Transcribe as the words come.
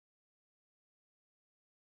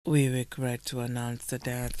We regret to announce the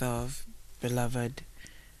death of beloved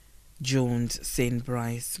Jones St.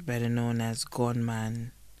 Brice, better known as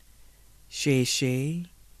Gunman Shay Shay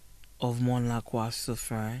of Monlacroix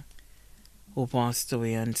Soufrière, who passed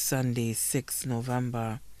away on Sunday, 6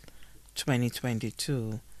 November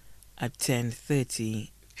 2022 at 10:30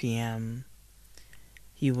 p.m.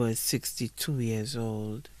 He was 62 years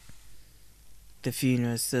old. The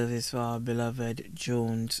funeral service for our beloved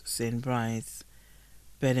Jones St. Brice,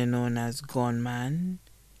 better known as Gunman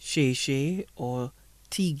Shay Shay or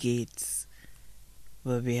T Gates,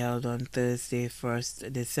 will be held on Thursday,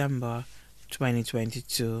 1st December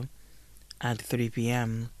 2022 at 3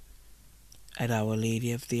 p.m. at Our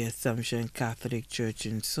Lady of the Assumption Catholic Church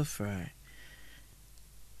in Soufrière.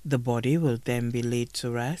 The body will then be laid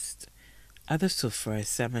to rest at the Soufrière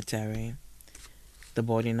Cemetery. The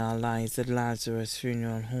body now lies at Lazarus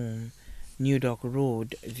Funeral Home, New Dock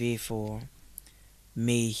Road, V4.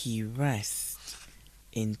 May he rest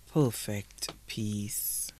in perfect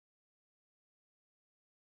peace.